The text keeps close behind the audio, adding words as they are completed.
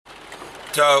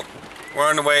So, we're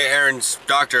on the way to Aaron's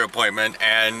doctor appointment,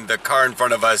 and the car in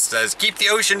front of us says, "Keep the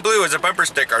ocean blue" as a bumper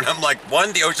sticker. And I'm like,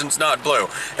 one, the ocean's not blue.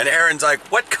 And Aaron's like,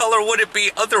 what color would it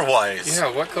be otherwise?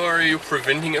 Yeah, what color are you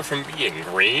preventing it from being?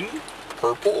 Green?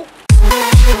 Purple?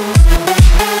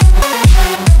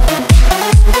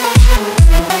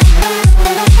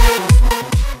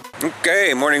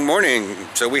 Okay, morning.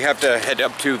 So we have to head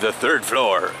up to the 3rd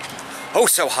floor. Oh,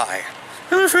 so high.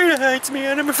 I'm afraid of heights,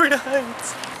 man. I'm afraid of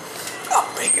heights. Oh,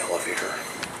 big elevator.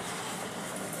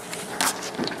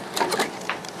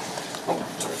 Oh,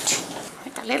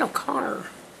 like a little car.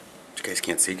 You guys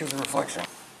can't see because of the reflection.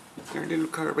 There's a little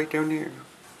car right down there.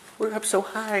 We're up so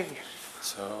high.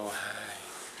 So high.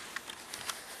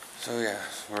 So yeah,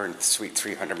 we're in suite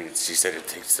 300 minutes. She said it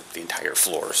takes up the entire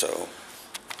floor, so.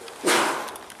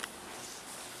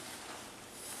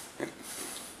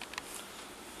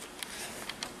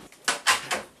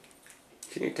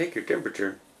 Can you take your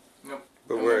temperature? Nope.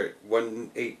 But we're at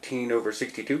 118 over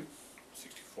 62?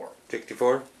 64.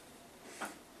 64?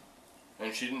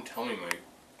 And she didn't tell me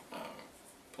my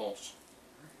pulse.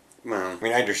 Well, I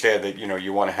mean, I understand that,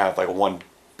 you want to have like 1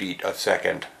 beat a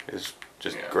second is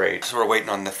just great. So we're waiting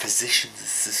on the physician's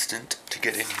assistant to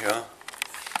get in here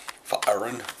for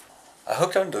Aaron. I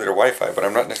hooked onto their Wi-Fi, but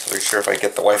I'm not necessarily sure if I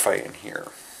get the Wi-Fi in here.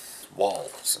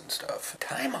 Walls and stuff.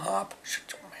 Time hop.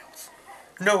 Shut your mouth.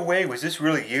 No way, was this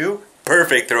really you?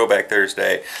 Perfect Throwback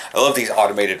Thursday. I love these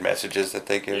automated messages that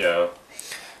they give. Yeah.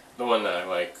 The one that I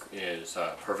like is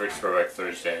Perfect Throwback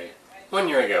Thursday. 1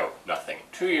 year ago, nothing.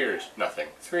 2 years, nothing.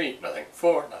 3, nothing.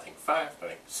 4, nothing. 5,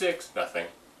 nothing. 6, nothing.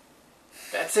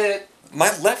 That's it.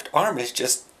 My left arm is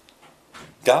just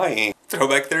dying.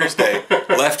 Throwback Thursday.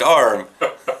 Left arm.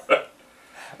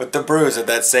 With the bruise at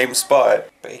that same spot.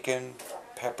 Bacon,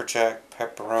 pepper jack,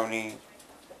 pepperoni,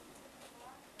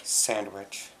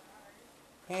 sandwich.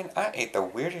 Man, I ate the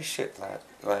weirdest shit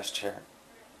last year.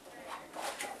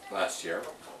 Last year?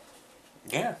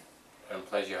 Yeah. I'm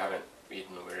pleased you haven't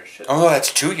eaten the weirdest shit. Oh,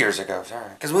 that's 2 years ago,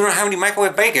 sorry. Because we don't have any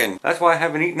microwave bacon. That's why I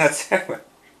haven't eaten that sandwich.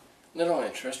 Little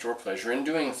interest or pleasure in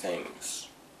doing things.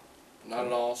 Not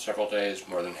at all, several days,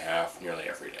 more than half, nearly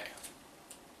every day.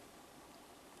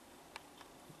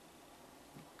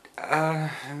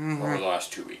 Over the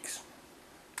last 2 weeks.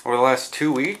 Over the last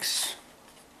 2 weeks?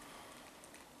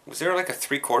 Was there like a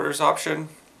 3/4 option?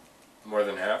 More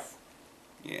than half?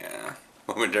 Yeah,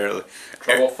 momentarily.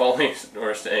 Trouble falling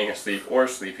or staying asleep or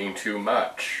sleeping too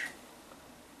much.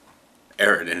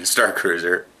 Aaron in a Star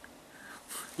Cruiser.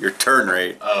 Your turn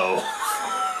rate. Oh.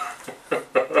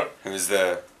 It was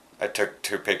I took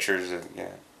 2 pictures and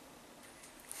yeah.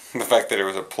 The fact that it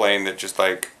was a plane that just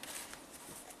like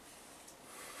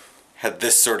had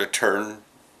this sort of turn.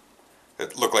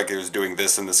 It looked like it was doing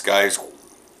this in the skies.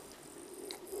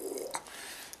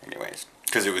 Anyways,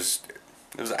 because it was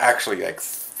actually like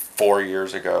 4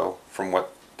 years ago from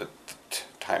what the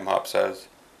time hop says.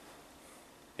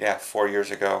 Yeah, 4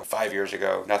 years ago, 5 years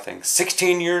ago, nothing.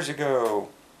 16 years ago,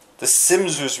 The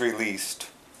Sims was released.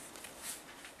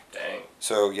 Dang.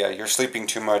 So yeah, you're sleeping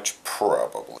too much,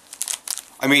 probably.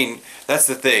 I mean, that's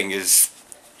the thing is,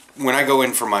 when I go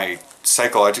in for my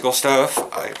psychological stuff,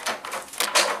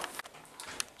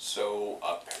 So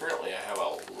apparently I have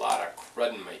a lot of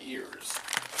crud in my ears.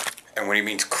 And when he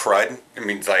means crud, it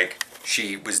means like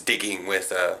she was digging with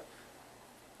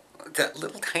that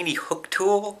little tiny hook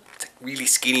tool. It's like really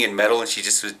skinny and metal, and she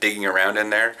just was digging around in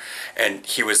there. And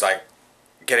he was like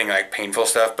getting like painful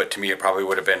stuff, but to me it probably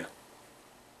would have been,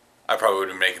 I probably would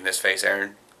have been making this face,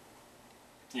 Aaron.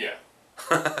 Yeah.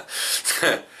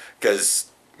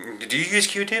 Because, do you use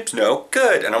Q-tips? No?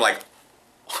 Good. And I'm like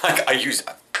I use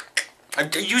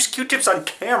Q-tips on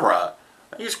camera.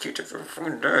 I use Q-tips every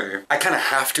fucking day. I kind of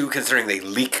have to, considering they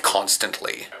leak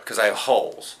constantly. Because I have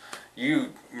holes.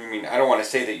 I mean, I don't want to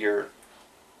say that you're...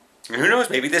 Who knows,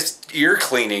 maybe this ear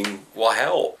cleaning will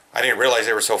help. I didn't realize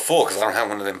they were so full because I don't have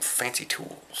one of them fancy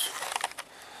tools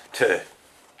to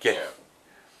get... Yeah.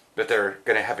 But they're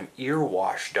going to have an ear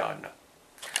wash done.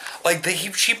 Like,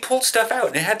 she pulled stuff out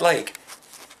and it had, like,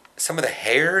 some of the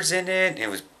hairs in it. And it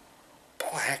was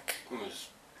black. It was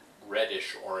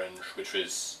reddish orange, which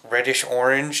was... Reddish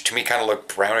orange. To me, kind of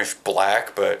looked brownish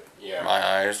black, but yeah. My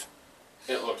eyes.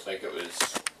 It looked like it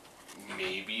was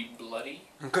maybe bloody.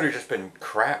 It could have just been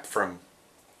crap from...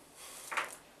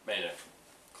 Man, I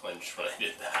clenched when I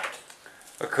did that.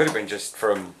 It could have been just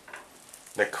from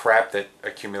the crap that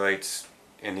accumulates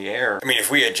in the air. I mean, if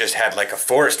we had just had like a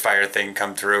forest fire thing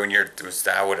come through and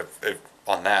I would have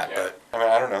on that, yeah. But I mean,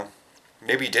 I don't know.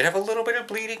 Maybe you did have a little bit of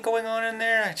bleeding going on in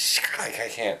there. I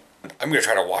can't. I'm going to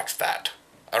try to watch that.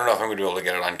 I don't know if I'm going to be able to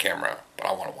get it on camera, but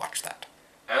I want to watch that.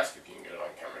 Ask if you can get it on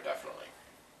camera, definitely.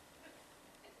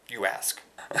 You ask.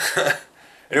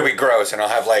 It'll be gross, and I'll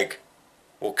have like,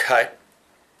 we'll cut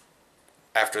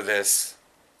after this,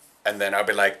 and then I'll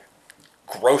be like,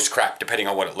 gross crap, depending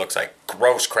on what it looks like.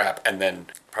 Gross crap, and then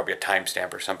probably a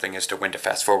timestamp or something as to when to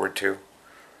fast forward to.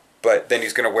 But then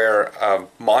he's gonna wear a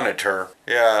monitor.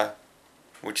 Yeah.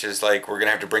 Which is like, we're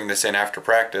gonna have to bring this in after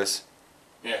practice.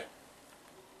 Yeah.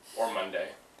 Or Monday.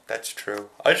 That's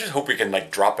true. I just hope we can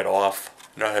like drop it off.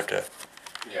 Not have to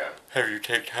have you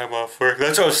take time off work.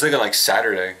 That's what I was thinking, like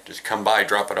Saturday. Just come by,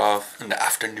 drop it off in the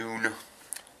afternoon.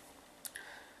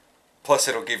 Plus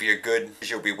it'll give you a good,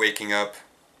 you'll be waking up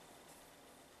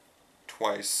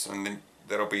twice, and then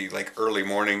that'll be like early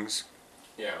mornings.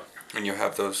 Yeah. And you'll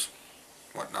have those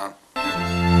whatnot.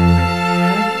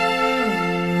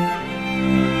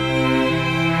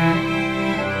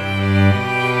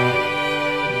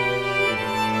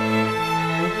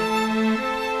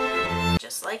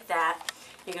 Just like that.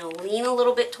 You're going to lean a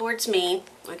little bit towards me.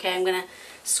 Okay, I'm going to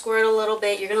squirt a little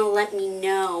bit. You're going to let me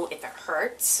know if it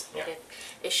hurts. Yeah.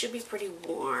 It should be pretty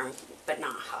warm, but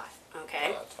not hot.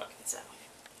 Okay? Oh, that's fine. So.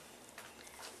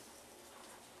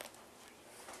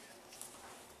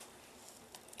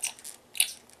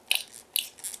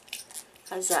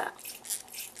 How's that?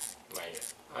 My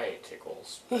eye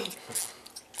tickles.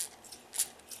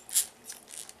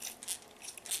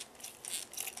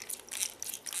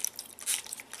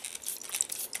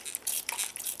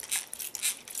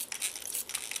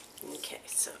 Okay,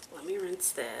 so let me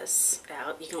rinse this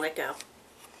out. You can let go.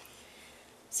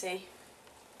 See?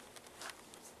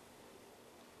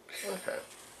 Okay.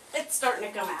 It's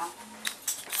starting to come out.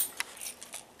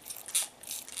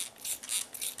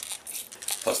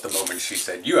 Plus the moment she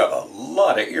said, you have a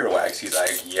lot of earwax, he's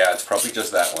like, yeah, it's probably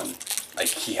just that one. Like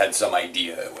he had some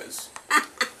idea it was.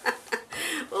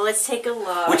 Well, let's take a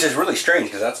look. Which is really strange,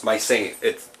 because that's my say,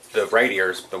 it's the right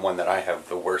ear is the one that I have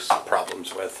the worst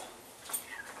problems with.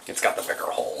 It's got the bigger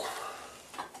hole.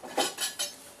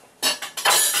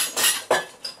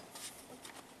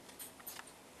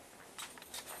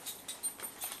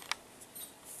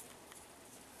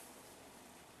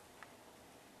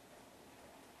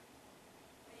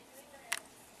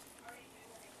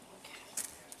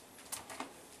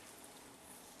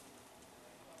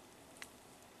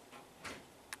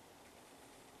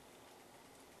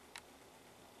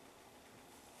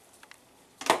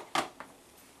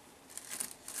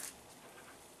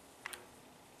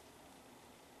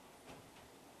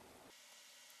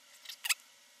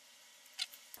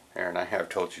 Aaron, I have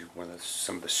told you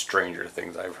some of the stranger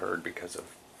things I've heard because of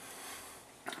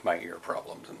my ear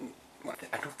problems, and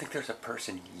I don't think there's a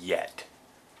person yet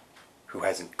who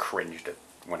hasn't cringed at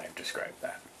when I've described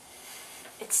that.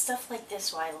 It's stuff like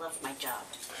this why I love my job.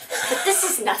 But this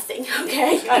is nothing,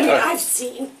 okay? I mean, I've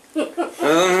seen.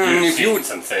 You've seen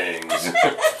some things.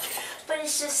 But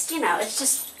it's just, you know, it's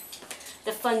just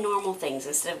the fun, normal things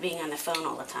instead of being on the phone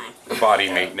all the time. The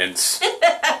body maintenance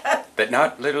that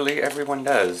not literally everyone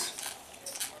does.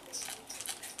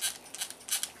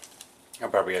 I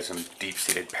probably have some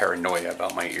deep-seated paranoia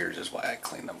about my ears, is why I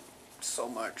clean them so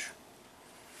much.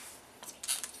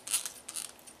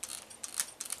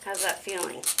 How's that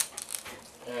feeling?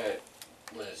 It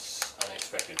was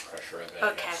unexpected pressure of it,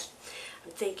 Okay. I guess.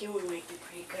 I'm thinking we might be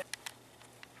pretty good.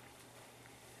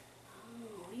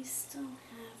 Oh, we still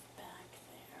have back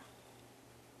there.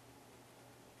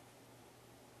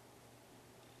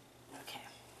 Okay.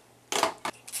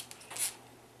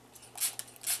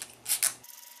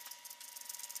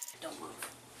 Don't move.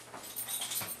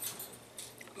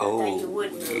 Not that you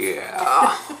would move.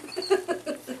 Yeah.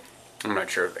 I'm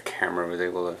not sure if the camera was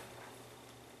able to...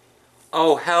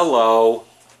 Oh, hello.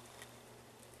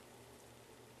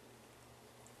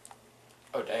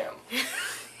 Oh, damn.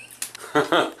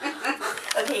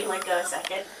 Okay, let go a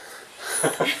second.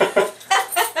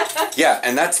 Yeah,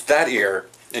 and that's that ear,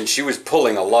 and she was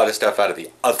pulling a lot of stuff out of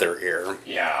the other ear.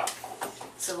 Yeah.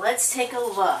 So let's take a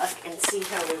look and see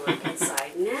how we look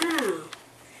inside now.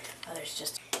 Oh, there's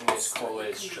just... And this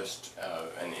Colace just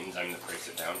an enzyme that breaks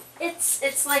it down?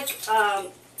 It's like,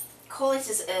 Colace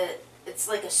is it's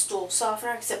like a stool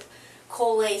softener, except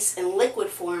Colace in liquid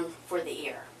form for the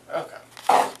ear. Okay.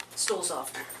 Stool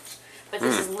softener. But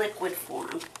this is liquid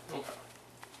form. Okay.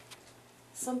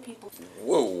 Some people...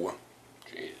 Whoa.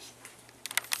 Jeez.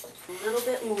 A little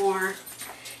bit more.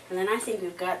 And then I think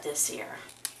we've got this here.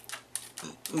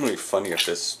 It would be funny if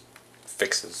this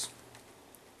fixes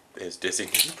his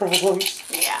dizziness problems.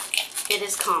 Yeah, it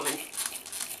is common.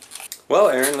 Well,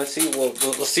 Aaron, let's see. We'll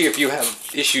see if you have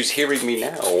issues hearing me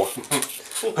now.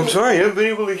 I'm sorry, I haven't been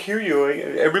able to hear you.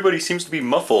 Everybody seems to be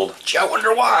muffled. Gee, I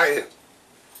wonder why.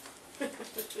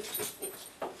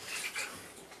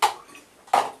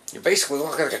 You basically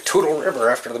look like a Toodle River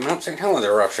after the Mount St. Helens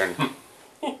eruption.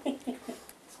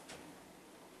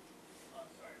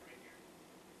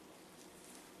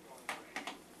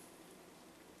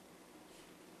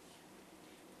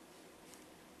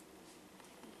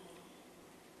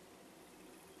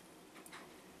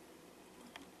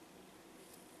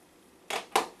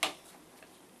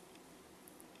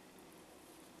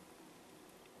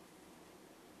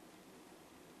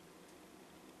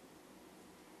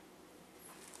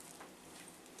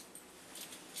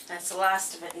 That's the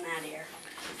last of it in that ear.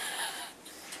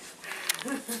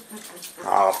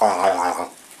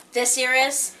 This ear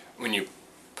is? When you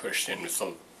pushed in with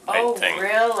some Oh, light thing.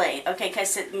 really? Okay,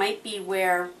 because it might be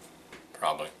where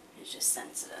Probably. it's just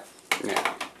sensitive.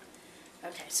 Yeah.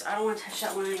 Okay, so I don't want to touch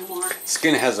that one anymore.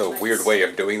 Skin has a weird way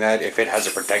of doing that. If it has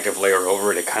a protective layer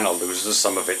over it, it kind of loses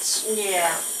some of its...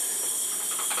 Yeah.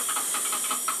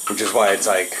 Which is why it's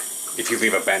like, if you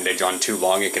leave a bandage on too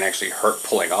long, it can actually hurt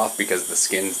pulling off because the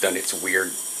skin's done its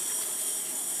weird...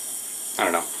 I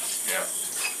don't know. Yeah.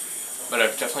 But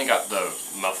I've definitely got the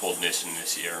muffledness in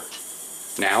this ear.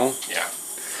 Now, Yeah.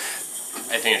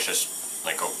 I think it's just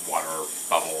like a water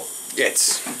bubble.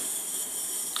 it's...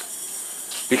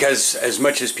 Because as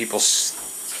much as people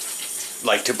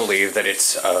like to believe that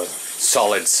it's a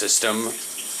solid system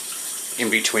in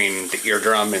between the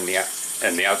eardrum and the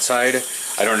outside,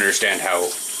 I don't understand how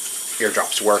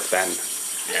eardrops work then.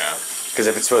 Yeah. Because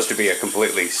if it's supposed to be a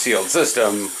completely sealed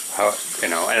system, how, you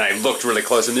know, and I looked really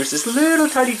close and there's this little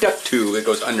tiny duct tube that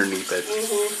goes underneath it.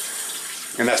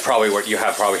 And that's probably what you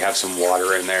have, probably have some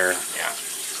water in there. Yeah.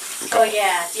 Oh,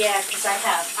 yeah, because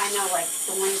I know, like,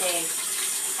 the one day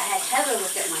I had Heather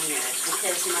look at my ears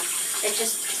because it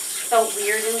just felt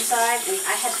weird inside, and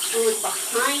I had fluid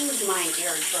behind my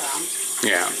eardrum.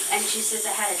 Yeah. And she says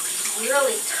it had a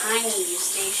really tiny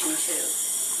eustachian tube,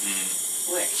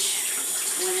 which,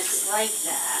 when it's like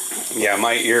that... Yeah,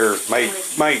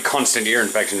 my constant ear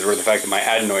infections were the fact that my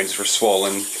adenoids were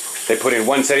swollen. They put in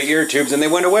one set of ear tubes and they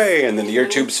went away, and then the ear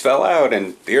tubes fell out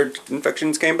and the ear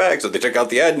infections came back, so they took out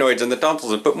the adenoids and the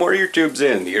tonsils and put more ear tubes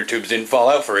in. The ear tubes didn't fall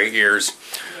out for 8 years.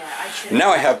 Yeah, I should... Now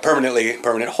I have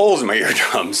permanent holes in my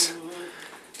eardrums.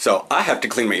 So I have to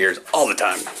clean my ears all the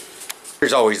time.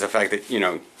 There's always the fact that, you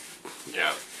know,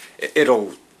 Yeah.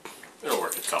 it'll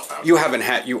Work itself out. you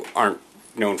aren't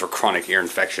known for chronic ear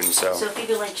infections, So if you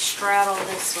could, like, straddle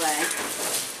this way,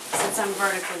 since I'm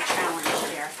vertically challenged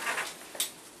here.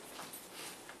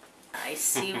 I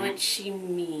see what she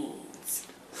means.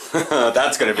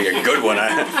 that's gonna be a good one.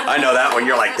 I know that one.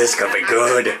 You're like, this could be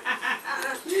good. Of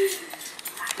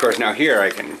course, now here I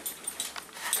can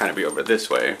kind of be over this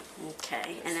way.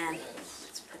 Okay, and then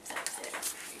let's put that there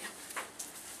for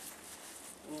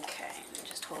you. Okay, and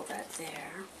just hold that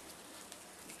there.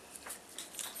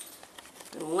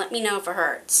 And let me know if it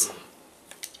hurts.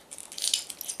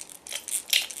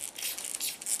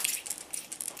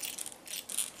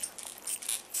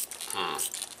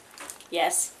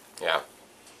 Yes? Yeah.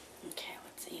 Okay,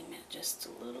 let's aim it just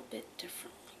a little bit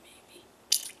differently, maybe.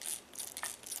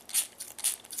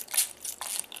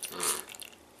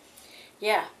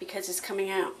 Yeah, because it's coming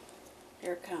out.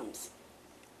 Here it comes.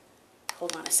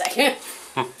 Hold on a second.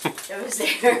 It was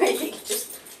there. I think it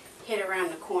just hit around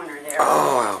the corner there.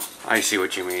 Oh, I see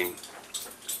what you mean.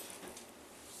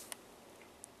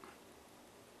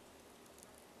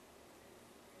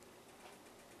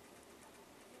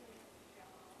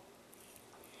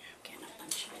 Getting a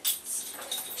bunch of it.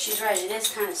 She's right, it is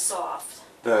kind of soft.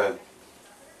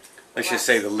 Let's just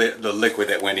say the liquid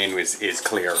that went in is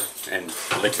clear, and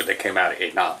the liquid that came out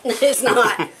is not. It's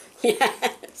not.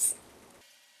 Yes.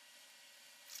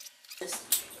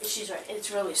 She's right,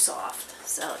 it's really soft,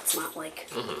 so it's not like...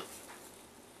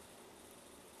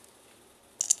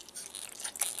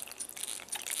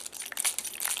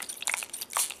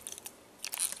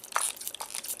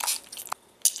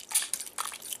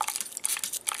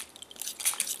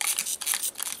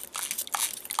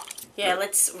 Yeah,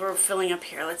 we're filling up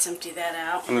here. Let's empty that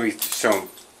out. Let me show.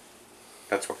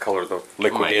 That's what color the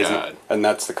liquid my is, God. and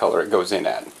that's the color it goes in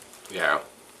at. Yeah.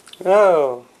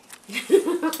 Oh.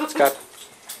 It's got.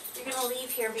 You're gonna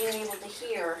leave here being able to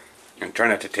hear. And try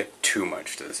not to tip too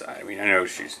much to the side. I mean, I know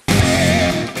she's.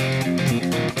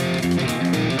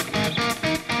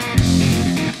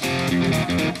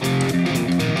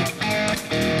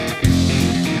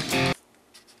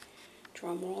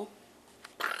 Drum roll.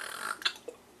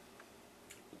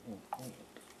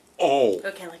 Oh.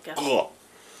 Okay, let go. Oh.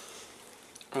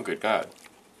 Oh, good God.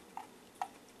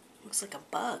 Looks like a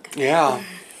bug. Yeah.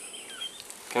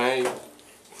 Can I?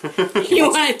 You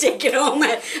want to take it home?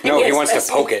 No, he wants to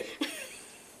poke it.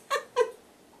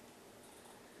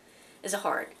 Is it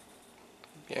hard?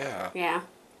 Yeah. Yeah.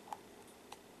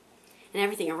 And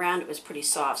everything around it was pretty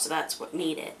soft, so that's what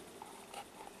made it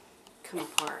come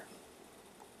apart.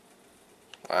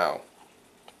 Wow.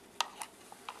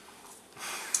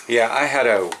 Yeah, I had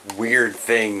a weird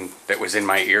thing that was in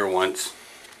my ear once.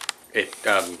 They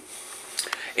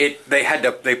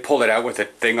pulled it out with a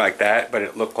thing like that, but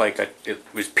it looked like it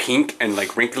was pink and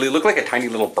like wrinkly. It looked like a tiny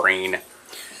little brain.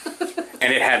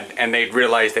 And they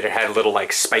realized that it had little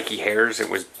like spiky hairs. It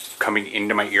was coming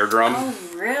into my eardrum. Oh,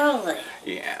 really?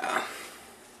 Yeah.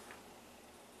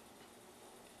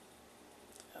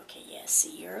 Okay, yeah,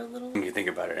 see, you're a little... When you think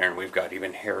about it, Aaron, we've got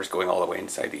even hairs going all the way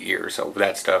inside the ear, so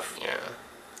that stuff. Yeah.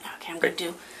 Okay, I'm going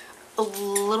to do a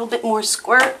little bit more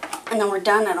squirt, and then we're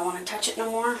done. I don't want to touch it no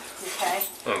more. Okay?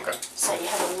 Okay. So you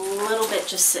have a little bit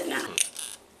just sitting out.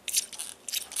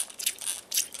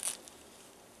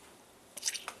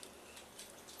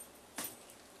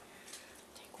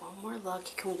 Take one more look.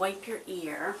 You can wipe your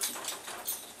ear.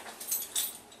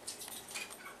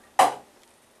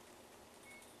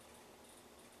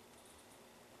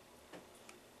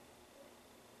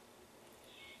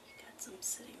 Some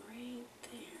sitting right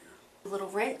there. A little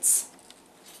rinse,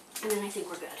 and then I think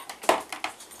we're good.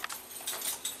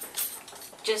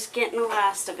 Just getting the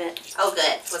last of it. Oh,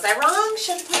 good. Was I wrong?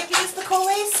 Shouldn't we have used the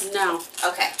Colace? No.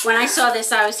 Okay. When I saw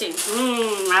this, I was thinking,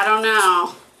 I don't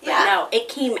know. But Yeah. no, it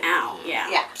came out. Yeah.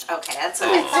 Yeah. Okay, that's what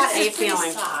I thought. How you It's pretty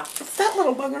feeling? soft. It's that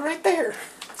little bugger right there.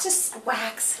 It's just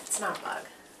wax. It's not a bug.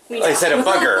 I said a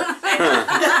bugger.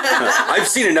 I've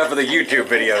seen enough of the YouTube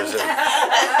videos of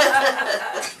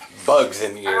bugs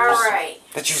in ears. All right.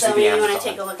 That's So usually maybe the you want to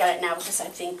Amazon. take a look at it now because I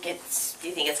think it's. Do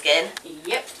you think it's good?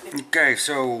 Yep. Okay,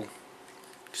 so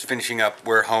just finishing up.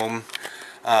 We're home.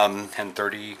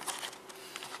 10:30.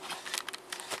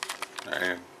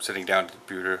 I'm sitting down at the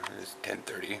computer. It's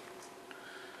 10:30.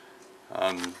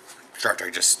 Star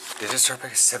Trek did it start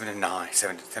back at 7 to 9,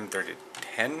 7 to 10:30,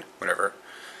 10, whatever.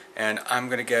 And I'm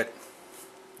gonna get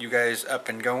you guys up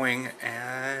and going,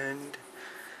 and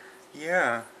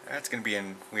yeah, that's gonna be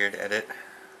a weird edit.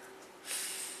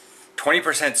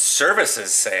 20%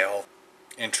 services sale.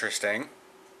 Interesting.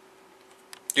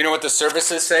 You know what the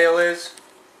services sale is?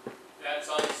 That's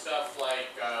on stuff like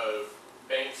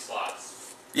bank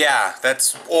slots. Yeah,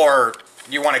 or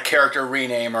you want a character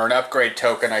rename or an upgrade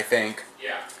token, I think.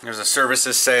 Yeah. There's a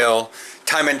services sale.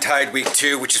 Time and Tide Week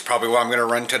 2, which is probably what I'm going to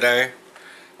run today.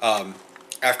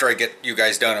 After I get you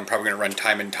guys done, I'm probably going to run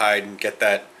Time and Tide and get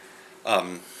that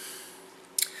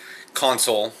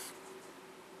console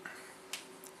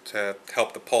to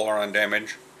help the Polaron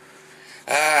damage.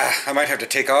 I might have to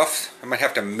take off. I might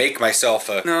have to make myself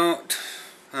a... No,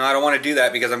 I don't want to do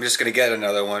that because I'm just going to get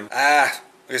another one. Like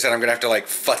I said, I'm going to have to like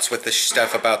futz with this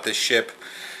stuff about this ship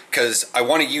because I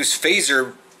want to use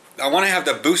phaser. I want to have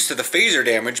the boost to the phaser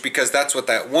damage because that's what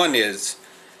that one is.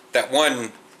 That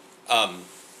one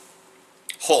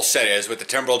whole set is with the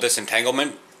temporal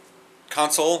disentanglement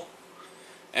console,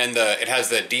 and it has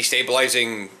the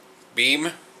destabilizing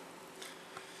beam,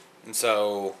 and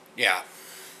so yeah,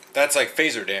 that's like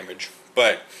phaser damage.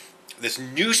 But this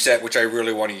new set, which I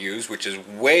really want to use, which is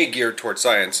way geared towards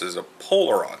science, is a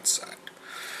Polaron set.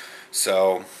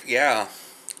 So yeah.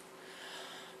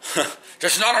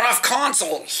 There's not enough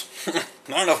consoles!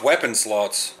 Not enough weapon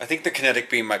slots. I think the kinetic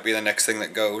beam might be the next thing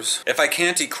that goes. If I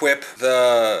can't equip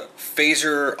the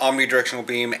phaser omnidirectional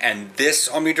beam and this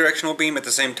omnidirectional beam at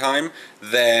the same time,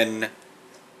 then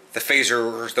the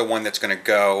phaser is the one that's going to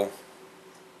go,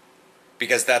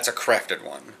 because that's a crafted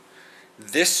one.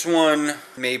 This one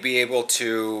may be able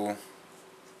to,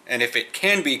 and if it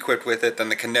can be equipped with it, then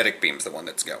the kinetic beam's the one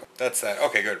that's going. That's that.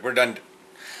 Okay, good. We're done.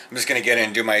 I'm just going to get in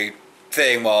and do my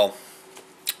thing while,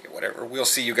 whatever. We'll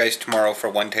see you guys tomorrow for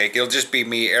one take. It'll just be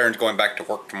me. Aaron's going back to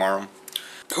work tomorrow.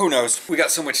 Who knows? We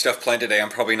got so much stuff planned today, I'm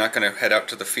probably not going to head out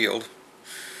to the field.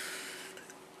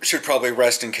 Should probably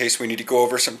rest in case we need to go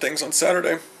over some things on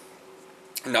Saturday.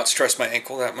 And not stress my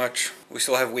ankle that much. We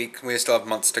still have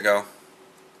months to go.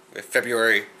 We have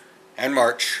February and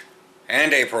March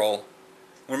and April.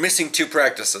 We're missing 2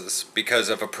 practices because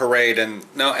of a parade and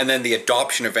then the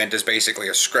adoption event is basically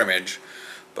a scrimmage.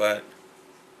 But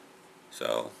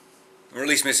so we're at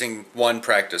least missing 1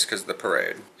 practice because of the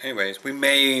parade. Anyways, we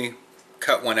may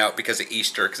cut one out because of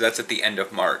Easter, because that's at the end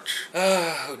of March.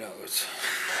 Who knows?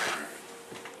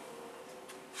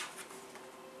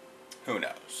 Who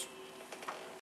knows?